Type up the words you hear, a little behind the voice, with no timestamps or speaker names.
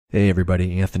Hey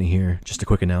everybody, Anthony here. Just a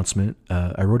quick announcement.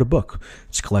 I wrote a book.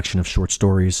 It's a collection of short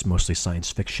stories, mostly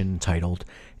science fiction, titled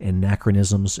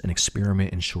Anachronisms, an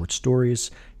Experiment in Short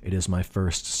Stories. It is my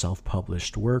first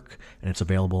self-published work, and it's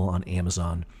available on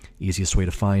Amazon. Easiest way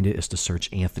to find it is to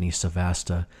search Anthony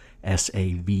Savasta,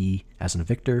 S-A-V as in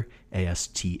Victor,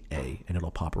 A-S-T-A, and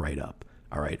it'll pop right up.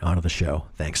 All right, on to the show.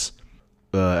 Thanks.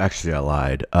 Actually, I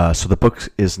lied. So the book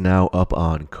is now up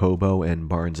on Kobo and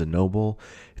Barnes & Noble.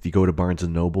 If you go to Barnes &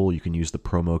 Noble, you can use the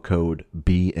promo code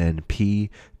BNP,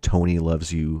 Tony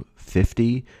Loves You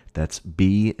 50. That's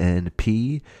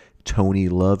BNP, Tony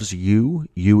Loves You.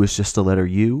 U is just the letter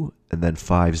U, and then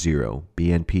 50.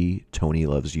 BNP, Tony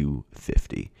Loves You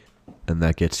 50. And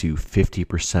that gets you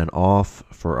 50% off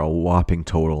for a whopping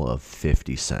total of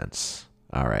 50 cents.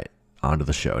 All right, on to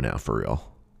the show now for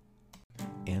real.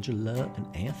 Angela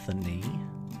and Anthony,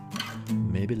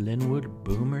 maybe Linwood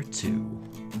Boomer too.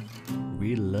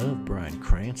 We love Bryan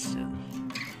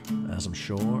Cranston, as I'm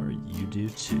sure you do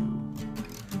too.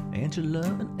 Angela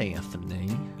and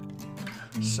Anthony,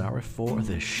 sorry for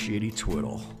the shitty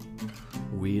twiddle.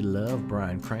 We love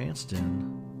Bryan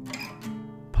Cranston,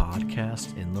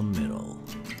 podcast in the middle.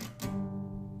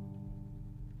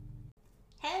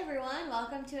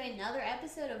 Welcome to another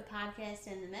episode of Podcast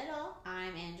in the Middle.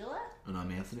 I'm Angela. And I'm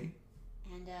Anthony.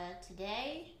 And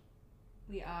today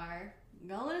we are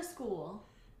going to school.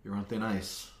 You're on thin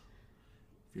ice.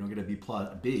 If you don't get a B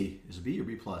plus, a B is a B or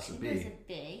B plus? A B. It is a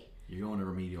B. You're going to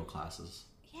remedial classes.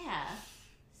 Yeah.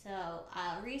 So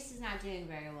Reese is not doing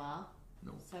very well.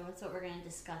 No. So that's what we're going to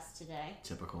discuss today.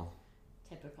 Typical.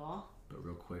 But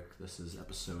real quick, this is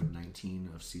episode 19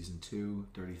 of season 2,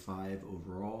 35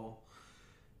 overall.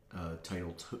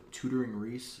 Titled Tutoring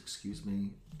Reese,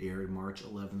 aired March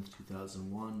 11th,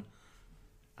 2001,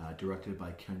 directed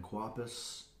by Ken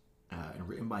Kwapis, and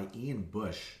written by Ian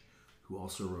Bush, who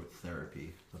also wrote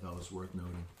Therapy. I thought that was worth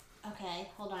noting. Okay,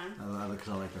 hold on. Because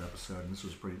I like that episode, and this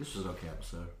was an okay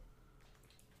episode.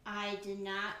 I did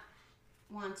not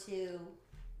want to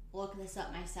look this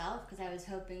up myself, because I was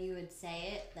hoping you would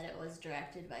say it, that it was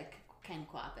directed by Ken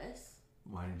Kwapis.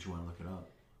 Why didn't you want to look it up?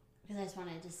 Because I just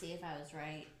wanted to see if I was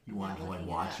right. You wanted to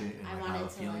watch it and have a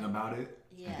feeling about it?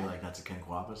 Yeah. And be like, that's a Ken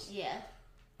Kwapis? Yeah.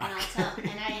 And I'll tell.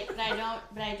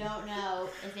 But I don't know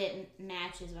if it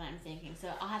matches what I'm thinking. So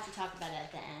I'll have to talk about it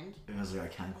at the end. It has like a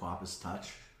Ken Kwapis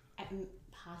touch?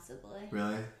 Possibly.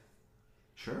 Really?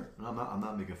 Sure. I'm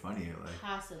not making fun of you.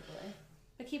 Possibly.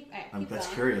 But keep that's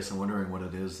going. Curious. I'm wondering what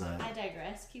it is that... I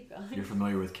digress. Keep going. You're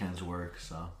familiar with Ken's work,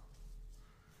 so...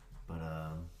 But,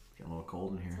 getting a little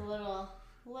cold in here. It's a little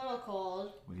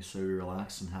cold. Well, you say we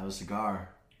relax and have a cigar.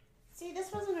 See,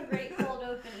 this wasn't a great cold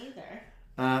open either.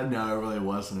 No, it really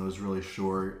wasn't. It was really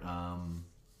short.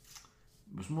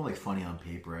 It was more like funny on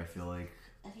paper, I feel like.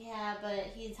 Yeah, but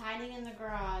he's hiding in the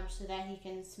garage so that he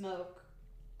can smoke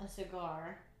a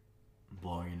cigar.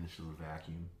 Blowing it into the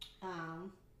vacuum.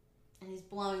 And he's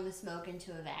blowing the smoke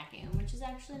into a vacuum, which is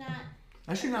actually not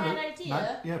a bad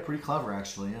idea. Pretty clever,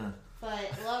 actually, yeah.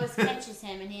 But Lois catches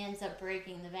him and he ends up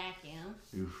breaking the vacuum.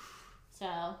 Oof.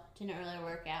 So, didn't really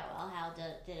work out well how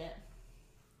did it.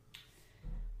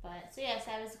 But, so yes,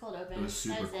 that was the cold open. It was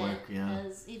super quick, yeah. It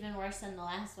was even worse than the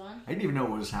last one. I didn't even know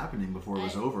what was happening before it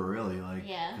was over, really.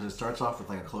 Yeah. Because it starts off with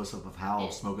like a close-up of Hal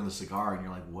smoking the cigar and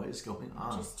you're like, what is going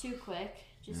on? Just too quick.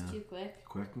 Too quick.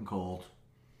 Quick and cold.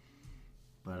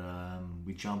 But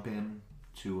we jump in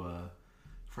to...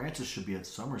 Francis should be at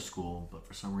summer school, but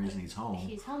for some reason he's home.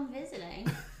 He's home visiting.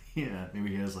 Yeah, maybe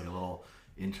he has like a little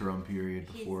interim period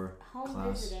before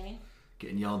class. Visiting.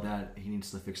 Getting yelled at. He needs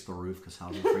to fix the roof because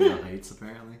Hal's afraid of heights,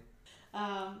 apparently.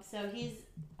 So he's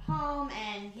home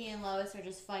and he and Lois are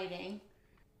just fighting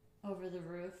over the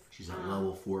roof. She's at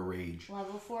level 4 rage.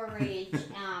 Level 4 rage.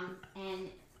 And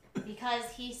because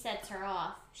he sets her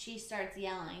off, she starts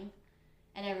yelling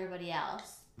at everybody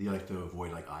else. You like to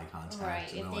avoid like eye contact. Right.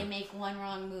 If they make one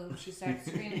wrong move, she starts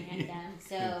screaming at them.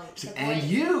 So so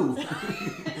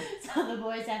the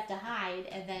boys have to hide,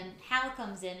 and then Hal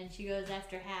comes in, and she goes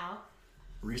after Hal.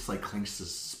 Reese like clinks the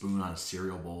spoon on a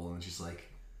cereal bowl, and she just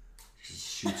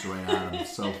shoots right at him.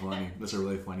 It's so funny. That's a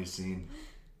really funny scene.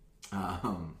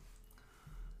 Hal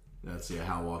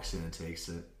walks in and takes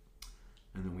it,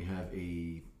 and then we have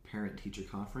a parent-teacher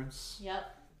conference.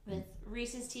 Yep. With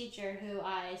Reese's teacher, who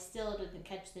I still didn't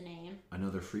catch the name.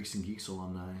 Another Freaks and Geeks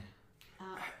alumni.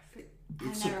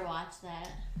 I've never watched that.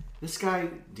 This guy,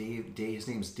 Dave, his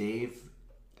name's Dave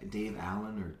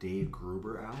Allen or Dave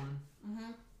Gruber Allen.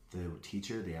 Mm-hmm. The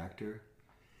teacher, the actor.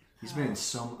 He's been in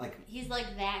some, like... He's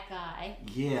like that guy.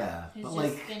 Yeah. Who's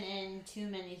just been in too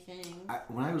many things.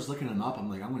 When I was looking him up,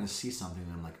 I'm like, I'm going to see something.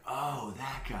 And I'm like, oh,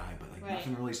 that guy. But, like,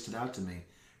 nothing really stood out to me.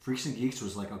 Freaks and Geeks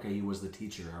was like, okay, he was the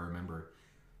teacher, I remember.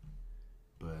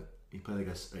 But he played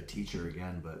like a teacher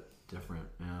again, but different,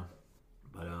 yeah.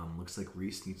 But looks like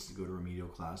Reese needs to go to remedial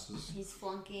classes. He's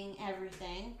flunking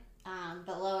everything,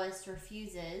 but Lois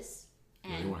refuses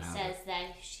and they won't have says it.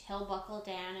 that he'll buckle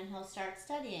down and he'll start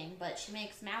studying, but she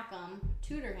makes Malcolm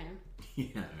tutor him.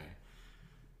 Yeah, right.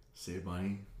 Save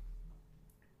money.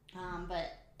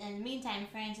 But in the meantime,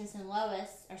 Francis and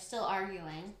Lois are still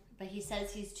arguing, but he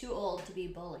says he's too old to be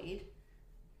bullied.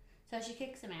 So she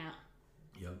kicks him out.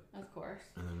 Yep. Of course.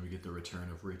 And then we get the return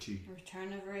of Richie.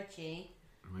 Return of Richie.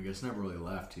 I guess never really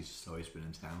left. He's just always been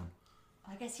in town.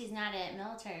 I guess he's not at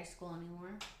military school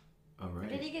anymore. Oh, right. Or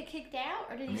did he get kicked out,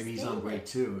 or did he Maybe stay he's on break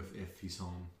with- too if he's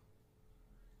home.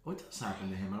 What does happen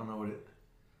to him? I don't know what it...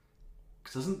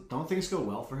 Cause don't things go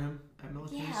well for him at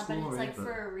military Yeah, school? but it's right? like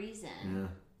for a reason. Yeah.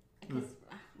 Because,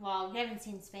 well, we haven't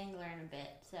seen Spangler in a bit,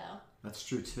 so... That's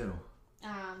true too.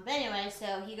 But anyway,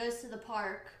 so he goes to the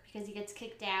park because he gets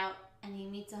kicked out and he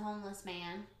meets a homeless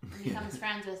man and becomes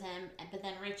friends with him, but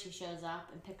then Richie shows up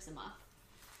and picks him up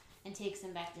and takes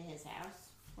him back to his house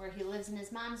where he lives in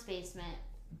his mom's basement,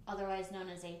 otherwise known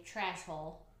as a trash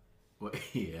hole. What?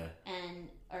 Yeah.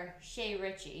 Or Chez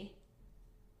Richie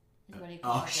is what he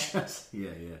calls it.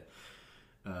 Yeah.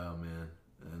 Oh man.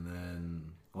 And then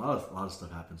a lot of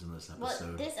stuff happens in this episode.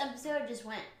 Well, this episode just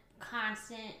went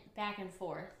constant back and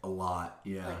forth. A lot,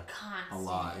 yeah. Like constant. A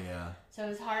lot, yeah. So it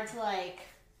was hard to like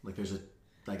there's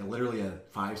literally a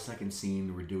 5-second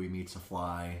scene where Dewey meets a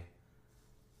fly,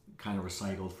 kind of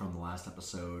recycled from the last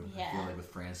episode. Yeah. I feel like with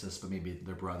Francis, but maybe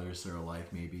they're brothers, they're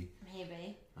alike, maybe.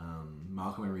 Maybe.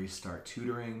 Malcolm and Reese start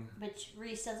tutoring. But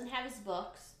Reese doesn't have his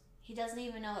books. He doesn't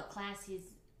even know what class he's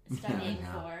studying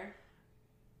for.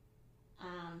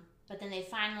 But then they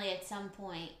finally, at some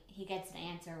point, he gets an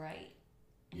answer right.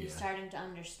 And he's starting to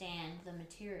understand the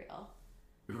material.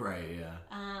 Right,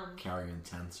 yeah. Carrying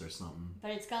tents or something.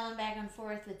 But it's going back and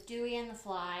forth with Dewey and the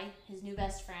Fly, his new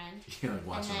best friend. Yeah, like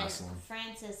watching and then wrestling.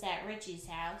 Francis at Richie's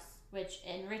house, which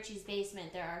in Richie's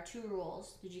basement there are 2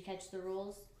 rules. Did you catch the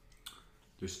rules?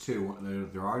 There's 2.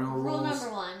 There are no rules. Rule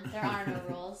number 1, there are no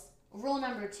rules. Rule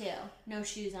number 2, no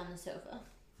shoes on the sofa.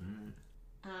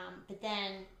 But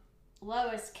then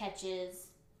Lois catches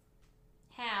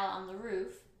Hal on the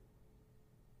roof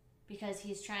because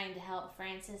he's trying to help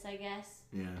Francis, I guess,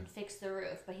 and fix the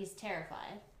roof, but he's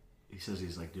terrified. He says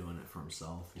he's like doing it for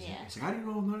himself. He's Yeah. like, I don't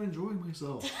know, I'm not enjoying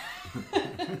myself. He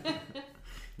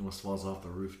almost falls off the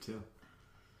roof too.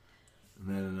 And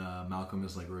then Malcolm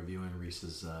is like reviewing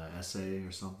Reese's essay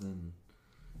or something.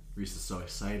 Reese is so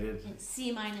excited. It's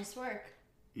C- work.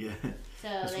 Yeah. So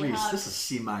That's they Reese. hug. This is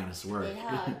C- work. They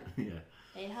hug. Yeah.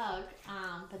 They hug,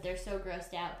 but they're so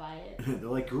grossed out by it. They're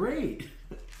like, great.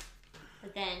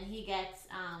 But then he gets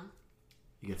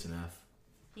He gets an F.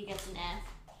 He gets an F.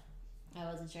 I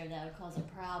wasn't sure that would cause a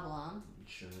problem.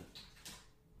 Shouldn't.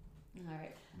 All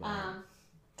right. Wow.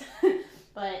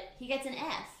 But he gets an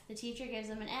F. The teacher gives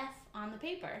him an F on the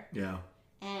paper. Yeah.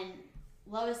 And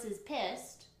Lois is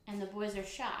pissed, and the boys are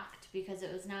shocked because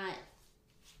it was not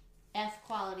F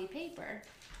quality paper.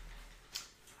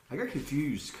 I got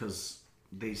confused because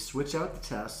they switch out the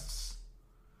tests.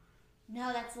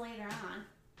 No, that's later on.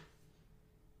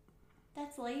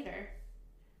 That's later.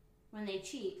 When they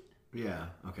cheat. Yeah.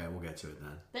 Okay, we'll get to it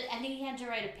then. But I think he had to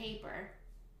write a paper.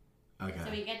 Okay.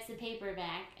 So he gets the paper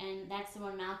back, and that's the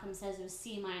one Malcolm says was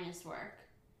C- work.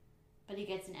 But he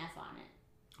gets an F on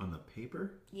it. On the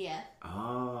paper? Yeah. Oh.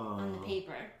 On the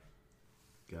paper.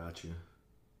 Gotcha.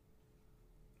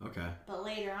 Okay. But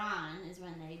later on is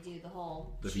when they do the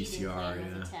whole The cheating VCR, thing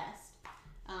with yeah. the test.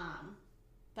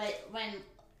 But when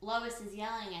Lois is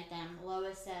yelling at them,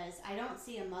 Lois says, I don't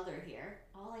see a mother here.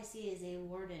 All I see is a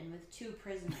warden with 2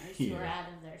 prisoners who are out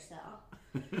of their cell.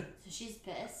 So she's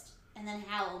pissed. And then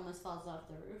Hal almost falls off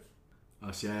the roof.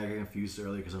 Oh, see, I got confused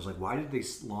earlier because I was like, why did they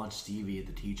launch Stevie at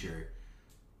the teacher?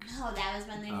 No, that was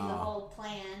when they do the whole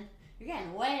plan. You're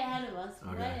getting way ahead of us.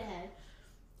 Okay. Way ahead.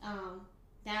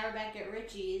 Now we're back at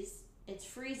Richie's. It's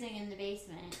freezing in the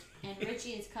basement, and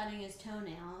Richie is cutting his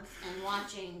toenails and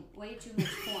watching way too much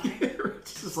porn.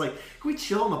 It's just like, can we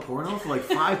chill on the porno for like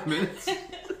 5 minutes?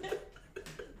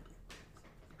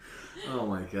 Oh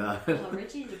my god. Oh,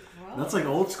 Richie's gross. That's like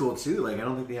old school too. Like I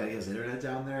don't think he has internet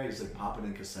down there. He's like popping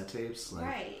in cassette tapes. Like,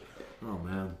 Right. Oh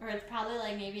man. Or it's probably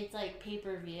like, maybe it's like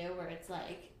pay-per-view where it's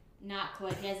like not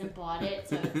quite, he hasn't bought it,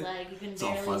 so it's like you can It's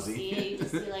all barely fuzzy. see it. You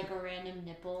just see like a random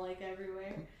nipple like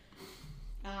everywhere.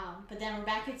 But then we're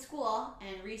back at school,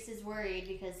 and Reese is worried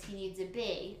because he needs a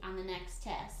B on the next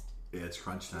test Yeah, it's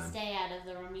crunch to time. stay out of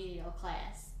the remedial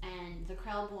class. And the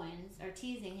Krellboynes are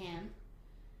teasing him. And Reese is like, what are you doing?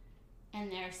 And Reese is like, I'm just trying to help you. And then Reese is like,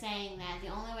 and they're saying that the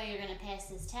only way you're going to pass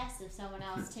this test is if someone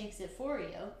else takes it for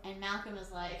you. And Malcolm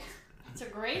is like, that's a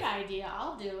great idea,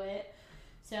 I'll do it.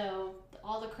 So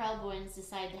all the Krellboynes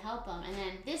decide to help him. And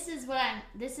then this is what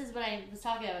I was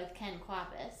talking about with Ken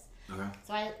Kwapis. Okay.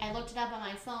 So I looked it up on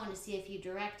my phone to see if he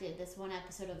directed this one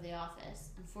episode of The Office.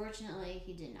 Unfortunately,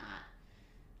 he did not.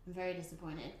 I'm very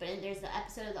disappointed. But there's the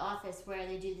episode of The Office where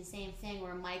they do the same thing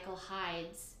where Michael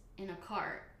hides in a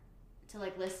cart to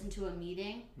like listen to a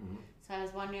meeting. Mm-hmm. So I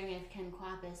was wondering if Ken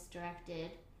Kwapis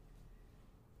directed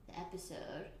the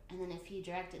episode, and then if he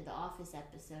directed the Office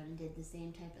episode and did the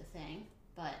same type of thing,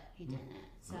 but he didn't.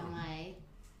 So my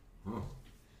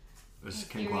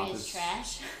Ken theory is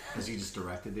trash. Has he just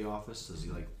directed The Office? Has he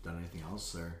like done anything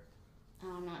else, or?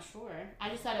 Oh, I'm not sure. I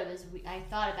just thought it was.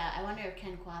 I wonder if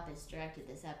Ken Kwapis directed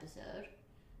this episode,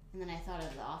 and then I thought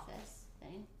of the Office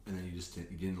thing. And then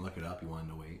you didn't look it up. You wanted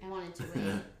to wait. I wanted to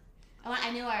wait.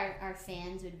 I knew our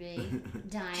fans would be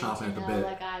dying to know, bit.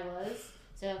 like I was.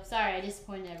 So sorry, I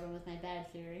disappointed everyone with my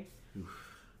bad theory.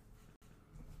 Oof.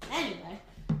 Anyway,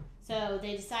 so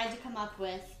they decide to come up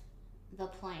with the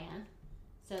plan.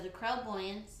 So the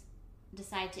Krellboynes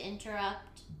decide to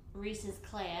interrupt Reese's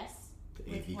class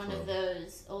with one of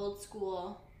those old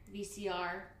school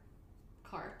VCR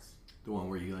carts. The one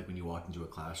where you like when you walked into a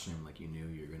classroom, like you knew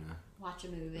you were gonna watch a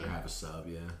movie or have a sub,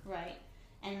 yeah. Right.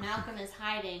 And Malcolm is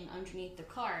hiding underneath the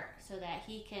cart so that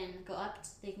he can go up.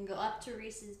 They can go up to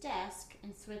Reese's desk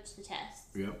and switch the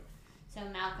tests. Yep. So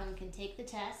Malcolm can take the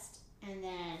test, and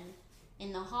then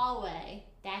in the hallway,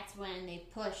 that's when they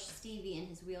push Stevie in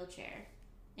his wheelchair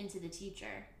into the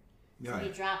teacher. So he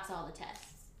drops all the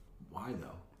tests. Why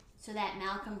though? So that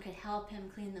Malcolm could help him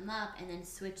clean them up and then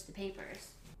switch the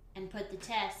papers and put the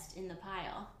test in the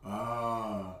pile.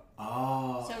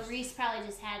 So Reese probably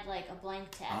just had like a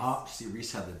blank test. See,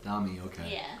 Reese had the dummy.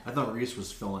 Okay. Yeah. I thought Reese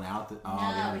was filling out the.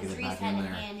 No, because Reese had to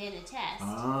hand in a test.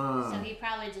 So he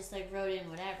probably just like wrote in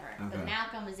whatever. Okay. But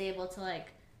Malcolm was able to like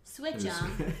switch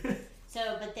them.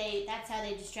 But that's how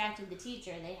they distracted the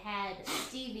teacher. They had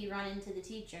Stevie run into the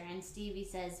teacher, and Stevie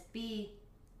says, "Be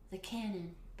the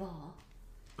cannonball."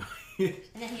 And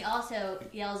then he also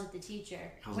yells at the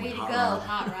teacher, "Way to go,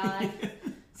 Hot Rod!"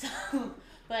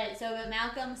 But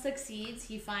Malcolm succeeds.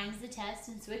 He finds the test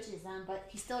and switches them, but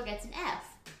he still gets an F,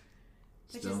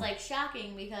 which is like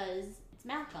shocking because it's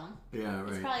Malcolm. Yeah,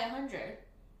 right. It's probably 100.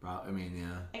 I mean,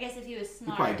 yeah. I guess if he was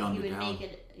smart, he would make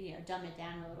it, dumb it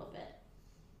down a little bit.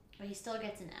 But he still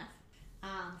gets an F.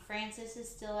 Francis is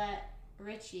still at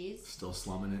Richie's. Still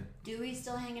slumming it. Dewey's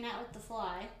still hanging out with the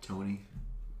fly. Tony.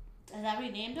 Is that what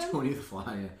he named him? Tony the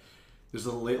Fly, yeah. There's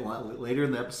later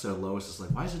in the episode, Lois is like,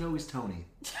 why is it always Tony?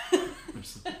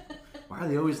 Why are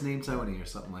they always named Tony or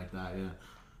something like that, yeah.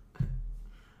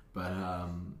 But,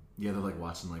 they're like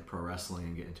watching like pro wrestling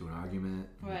and get into an argument.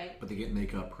 Right. But they get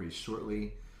make up pretty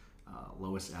shortly.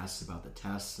 Lois asks about the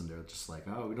tests and they're just like,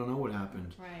 oh, we don't know what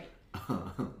happened. Right.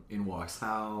 In walks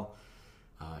Hal.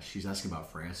 She's asking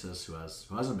about Francis, who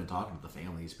hasn't been talking to the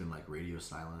family. He's been like radio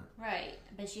silent. Right,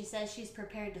 but she says she's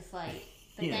prepared to fight.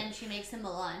 But then she makes him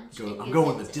a lunch. I'm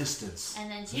going the distance.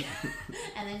 And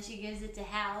then she gives it to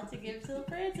Hal to give to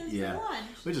Francis for lunch.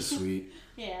 Which is sweet.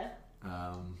 Yeah.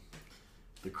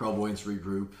 The Krellboynes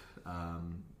regroup.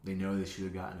 They know they should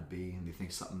have gotten a B, and they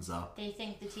think something's up. They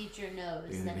think the teacher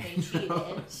knows that they cheated.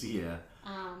 Yeah.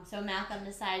 So Malcolm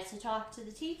decides to talk to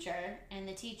the teacher, and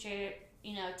the teacher,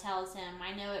 tells him,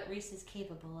 "I know what Reese is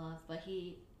capable of, but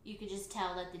you could just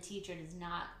tell that the teacher does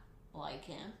not like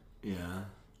him." Yeah.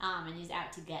 And he's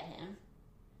out to get him.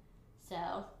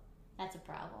 So that's a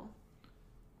problem.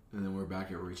 And then we're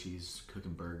back at Richie's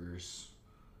cooking burgers.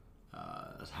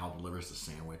 Hal delivers the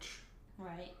sandwich.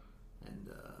 Right. And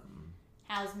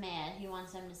Hal's mad. He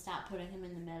wants them to stop putting him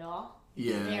in the middle.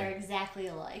 Yeah. They're exactly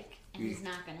alike, and he's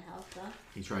not going to help them.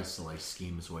 He tries to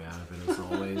scheme his way out of it as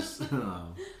always.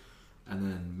 And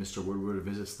then Mr. Woodward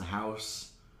visits the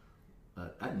house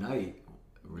at night,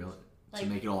 really, to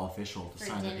make it all official, to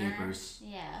sign the papers.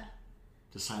 Yeah.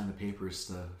 To sign the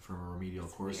papers for remedial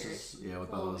courses. Weird. Yeah, I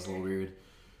thought that was a little weird.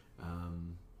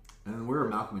 And then where are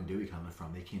Malcolm and Dewey coming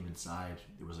from? They came inside.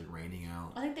 It was raining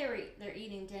out. I think they're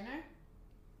eating dinner.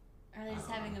 Are they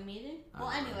just having a meeting?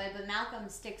 Well, anyway, but Malcolm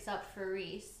sticks up for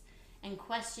Reese and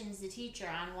questions the teacher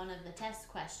on one of the test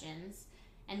questions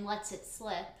and lets it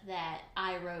slip that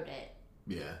I wrote it.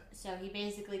 Yeah. So he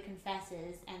basically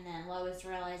confesses, and then Lois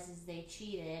realizes they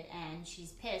cheated, and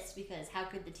she's pissed because how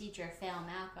could the teacher fail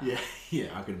Malcolm? Yeah.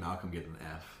 How could Malcolm get an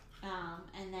F?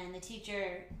 And then the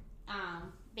teacher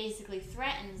basically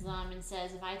threatens them and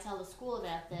says, if I tell the school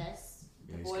about this,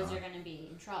 the boys are going to be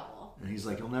in trouble. And he's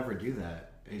like, "You'll never do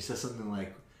that." And he says something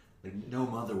like, Like, no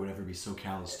mother would ever be so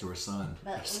callous to her son.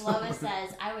 But Lois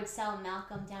says, I would sell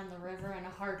Malcolm down the river in a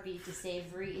heartbeat to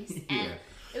save Reese. And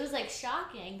it was, like,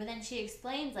 shocking. But then she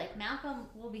explains, like, Malcolm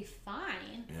will be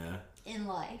fine in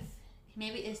life.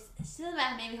 Maybe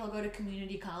maybe he'll go to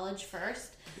community college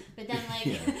first. But then, like,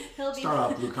 he'll be... Start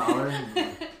off blue collar.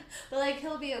 But, like,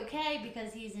 he'll be okay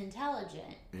because he's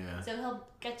intelligent. Yeah. So he'll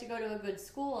get to go to a good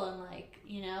school and, like,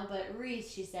 you know. But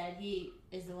Reese, she said, he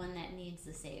is the one that needs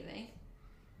the saving.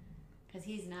 Because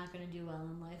he's not going to do well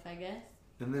in life, I guess.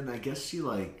 And then I guess she,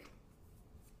 like,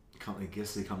 I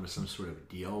guess they come to some sort of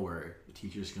deal where the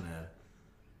teacher's going to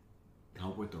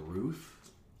help with the roof.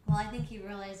 Well, I think he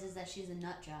realizes that she's a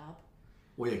nut job.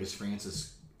 Well, yeah, because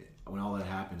Francis, when all that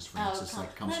happens, Francis,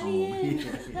 comes let home. Me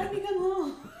let me come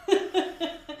home.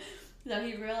 So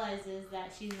he realizes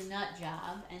that she's a nut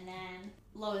job, and then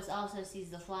Lois also sees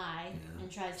the fly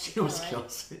and tries to kill it.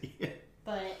 Kills it,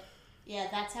 But... yeah,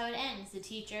 that's how it ends. The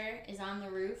teacher is on the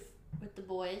roof with the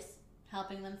boys,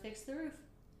 helping them fix the roof.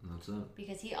 That's it.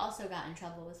 Because he also got in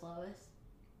trouble with Lois.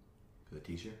 The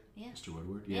teacher? Yeah. Mr.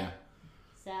 Woodward? Yeah.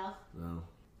 So. It was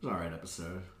an alright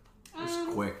episode. It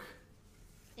was quick.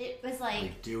 It was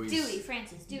like Dewey,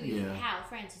 Francis, Dewey, Hal,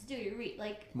 Francis, Dewey, Reed.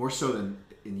 Like, more so than...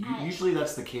 usually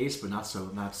that's the case, but not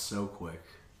so quick.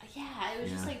 Yeah, it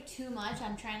was just like too much.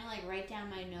 I'm trying to like write down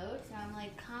my notes, and I'm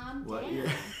like, calm down. Yeah.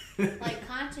 Like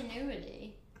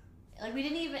continuity. Like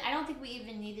I don't think we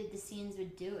even needed the scenes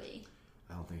with Dewey.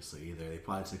 I don't think so either. They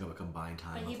probably took up a combined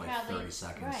time of like 30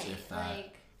 seconds, right, if that.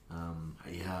 Like,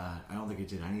 I don't think it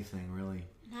did anything really.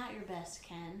 Not your best,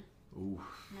 Ken. Ooh.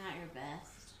 Not your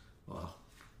best. Well,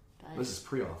 this is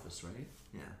pre-Office, right?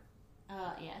 Yeah.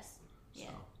 Yes.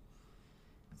 Yeah.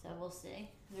 So we'll see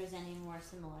if there's any more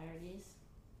similarities.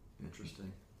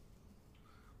 Interesting.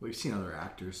 Well, you've seen other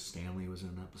actors. Stanley was in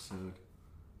an episode.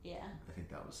 Yeah. I think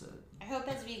that was it. I hope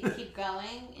as we keep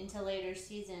going into later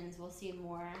seasons, we'll see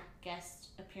more guest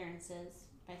appearances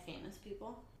by famous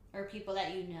people. Or people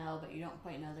that you know, but you don't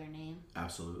quite know their name.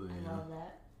 Absolutely, I love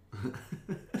that.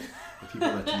 The people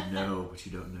that you know, but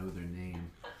you don't know their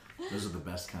name. Those are the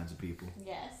best kinds of people.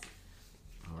 Yes.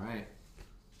 All right,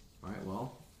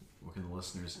 well, where can the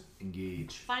listeners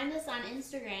engage? Find us on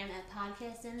Instagram at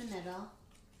Podcast in the Middle.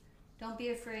 Don't be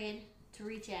afraid to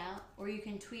reach out, or you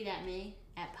can tweet at me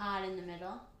at Pod in the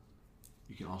Middle.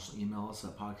 You can also email us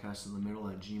at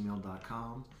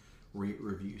podcastinthemiddle@gmail.com. Rate,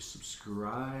 review,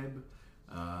 subscribe.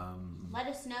 Let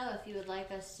us know if you would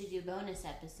like us to do bonus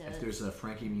episodes. If there's a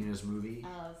Frankie Muniz movie.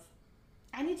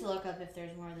 I need to look up if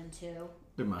there's more than 2.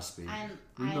 There must be.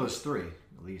 We know there's 3,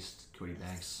 at least. Cody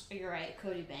Banks. You're right,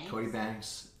 Cody Banks. Cody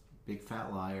Banks, Big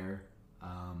Fat Liar.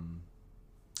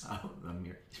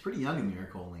 He's pretty young in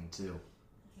Miracle Lane, too.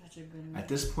 Such a good movie. At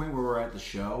this point where we're at the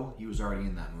show, he was already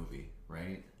in that movie,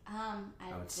 right? I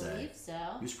would believe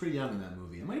so. He was pretty young in that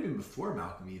movie. It might have been before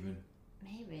Malcolm, even.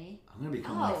 Maybe. I'm going to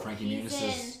become like Frankie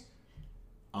Muniz's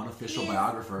unofficial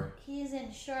biographer. He is in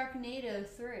Sharknado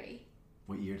 3.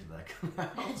 What year did that come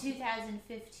out?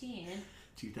 2015.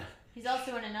 He's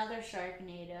also in another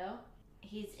Sharknado.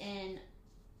 He's in...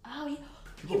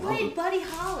 he played Buddy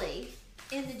Holly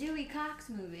in the Dewey Cox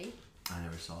movie. I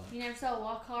never saw it. You never saw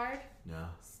Walk Hard? No.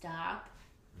 Stop.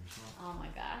 Oh my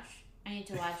gosh. I need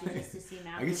to watch it just to see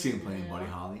Malcolm. I can see him playing Buddy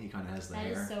Holly. He kind of has the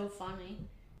hair. That is so funny.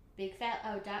 Big Fat...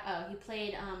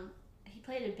 he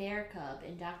played a bear cub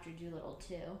in Dr. Dolittle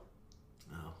too.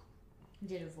 Oh. He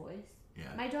did a voice.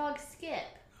 Yeah. My dog Skip.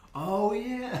 Oh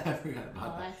yeah, I forgot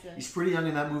about that. He's pretty young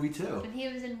in that movie too. And he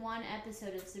was in one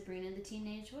episode of Sabrina the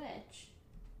Teenage Witch.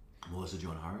 Melissa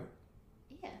Joan Hart?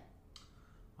 Yeah.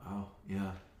 Wow,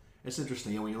 yeah. It's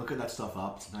interesting. When you look at that stuff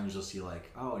up, sometimes you'll see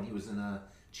like, and he was in a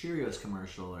Cheerios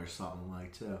commercial or something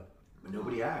like too. But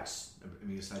nobody acts. I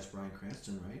mean, besides Bryan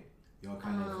Cranston, right? You all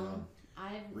kind of...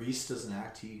 Reese doesn't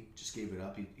act. He just gave it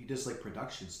up. He does like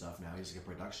production stuff now. He's like a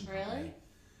production company.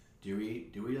 Dewey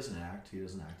doesn't act. He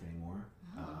doesn't act anymore.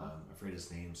 I'm afraid his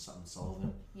name's something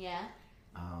Sullivan. Yeah.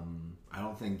 I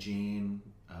don't think Jane,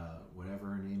 whatever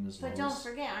her name is. But don't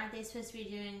forget, aren't they supposed to be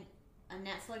doing a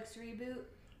Netflix reboot?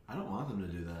 I don't want them to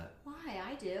do that. Why?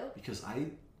 I do. Because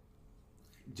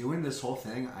doing this whole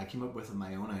thing, I came up with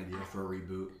my own idea for a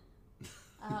reboot.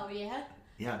 Oh yeah.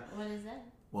 Yeah. What is that?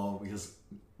 This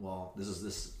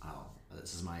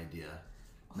is my idea.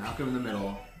 Malcolm in the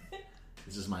Middle.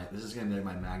 This is going to be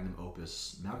my magnum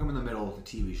opus. Malcolm in the Middle, the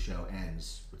TV show,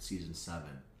 ends with season 7.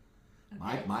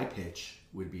 Okay. My pitch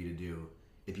would be to do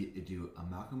a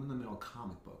Malcolm in the Middle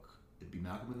comic book. It'd be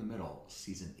Malcolm in the Middle,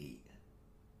 season 8.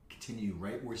 Continue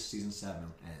right where season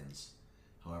 7 ends,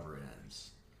 however it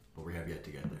ends. But we have yet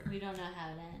to get there. We don't know how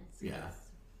it ends. Yeah.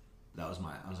 That was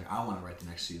I was like, I want to write the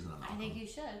next season of Malcolm. I think you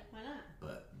should. Why not?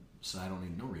 But so I don't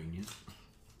need no reunion.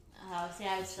 Oh, see,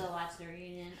 I would still watch the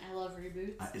reunion. I love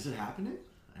reboots. Is it happening?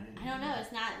 I don't know.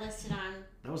 It's not listed on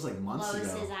That was like months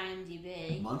Lois's ago.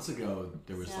 IMDb. Months ago,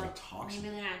 there was So, like talks. Maybe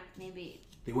they're not. Maybe.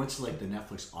 They went to like the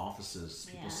Netflix offices.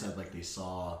 People Yeah. said like they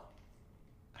saw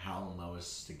Hal and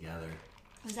Lois together.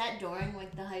 Was that during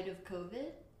like the height of COVID,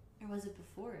 or was it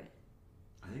before it?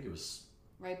 I think it was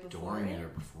Right before during it. it or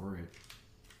before it.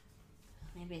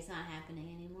 Maybe it's not happening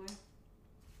anymore.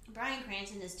 Bryan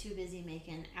Cranston is too busy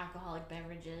making alcoholic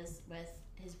beverages with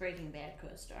his Breaking Bad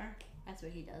co-star. That's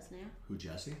what he does now. Who,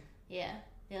 Jesse? Yeah,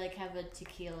 they like have a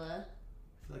tequila,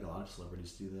 I feel like a lot of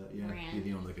celebrities do that. Yeah, Brand.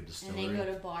 they own like a and distillery. they go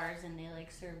to bars and they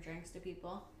like serve drinks to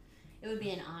people. It would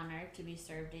be an honor to be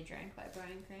served a drink by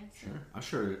Bryan Cranston. Sure, I'm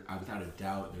sure. Without a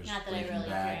doubt, there's Not that I Breaking really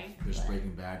Bad. drink, There's but-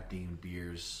 Breaking Bad themed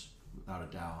beers, without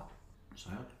a doubt. So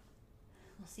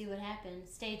We'll see what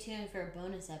happens. Stay tuned for a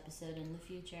bonus episode in the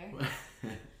future.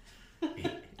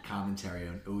 commentary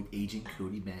on Agent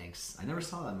Cody Banks. I never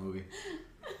saw that movie.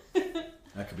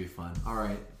 That could be fun. All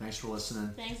right, thanks for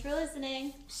listening. Thanks for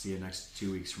listening. See you next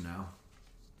 2 weeks from now.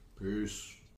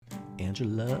 Peace.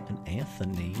 Angela and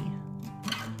Anthony,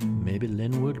 maybe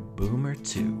Linwood Boomer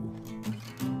too.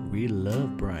 We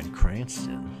love Bryan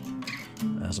Cranston,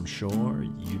 as I'm sure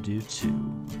you do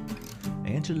too.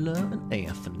 Angela and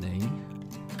Anthony,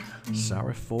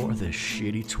 sorry for this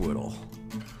shitty twiddle.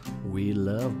 We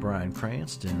love Bryan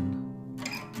Cranston,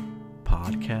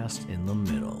 podcast in the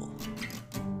middle.